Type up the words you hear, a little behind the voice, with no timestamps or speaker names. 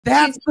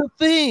That's the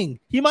thing.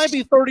 He might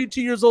be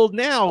 32 years old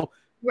now,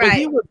 but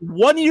he was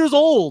 1 year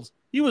old.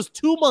 He was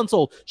 2 months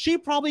old. She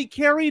probably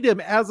carried him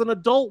as an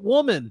adult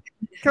woman,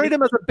 carried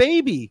him as a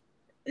baby.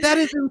 That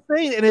is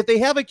insane. And if they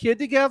have a kid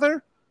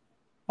together,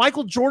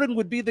 Michael Jordan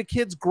would be the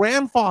kid's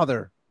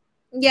grandfather.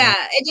 Yeah,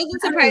 it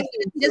doesn't surprise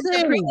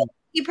me.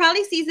 He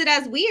probably sees it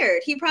as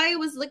weird. He probably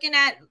was looking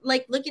at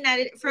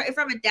it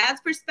from a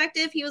dad's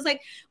perspective. He was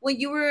like, when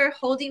you were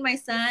holding my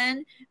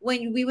son,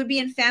 when we would be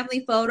in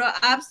family photo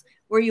ops,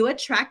 were you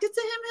attracted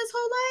to him his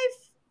whole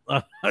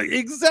life?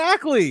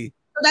 Exactly.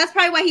 So that's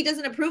probably why he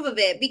doesn't approve of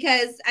it.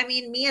 Because, I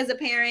mean, me as a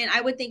parent,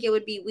 I would think it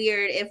would be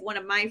weird if one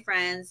of my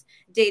friends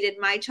dated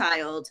my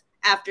child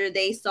after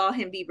they saw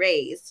him be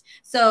raised.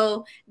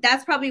 So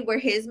that's probably where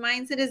his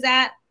mindset is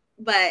at.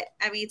 But,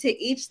 I mean, to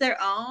each their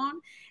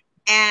own.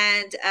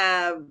 And,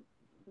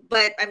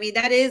 but I mean,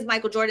 that is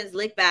Michael Jordan's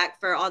lick back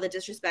for all the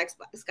disrespect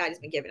Scottie's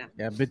been giving him.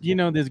 Yeah, but you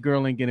know, this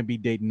girl ain't going to be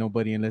dating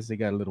nobody unless they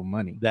got a little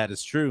money. That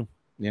is true.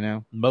 You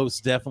know,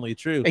 most definitely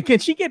true. And can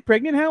she get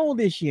pregnant? How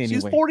old is she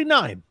anyway? She's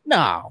 49.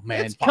 No,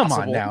 man. Come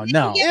on now.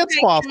 No. It's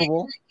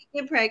possible.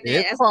 Get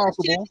pregnant. It's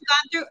possible.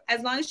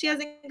 As long as she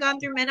hasn't gone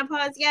through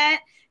menopause yet,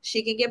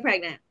 she can get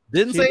pregnant.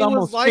 Didn't say it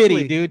was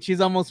likely, 50, dude.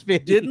 She's almost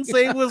 50. Didn't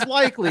say it was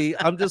likely.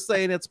 I'm just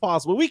saying it's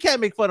possible. We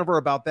can't make fun of her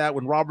about that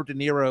when Robert De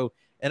Niro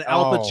and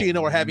Al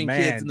Pacino are having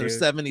kids in their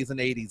 70s and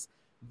 80s.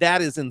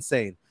 That is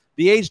insane.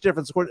 The age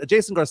difference,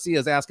 Jason Garcia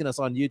is asking us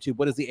on YouTube,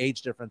 what is the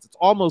age difference? It's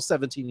almost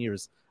 17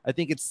 years. I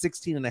think it's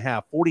 16 and a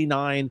half,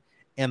 49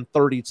 and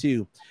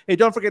 32. Hey,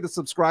 don't forget to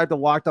subscribe to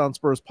Locked On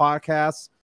Spurs podcast.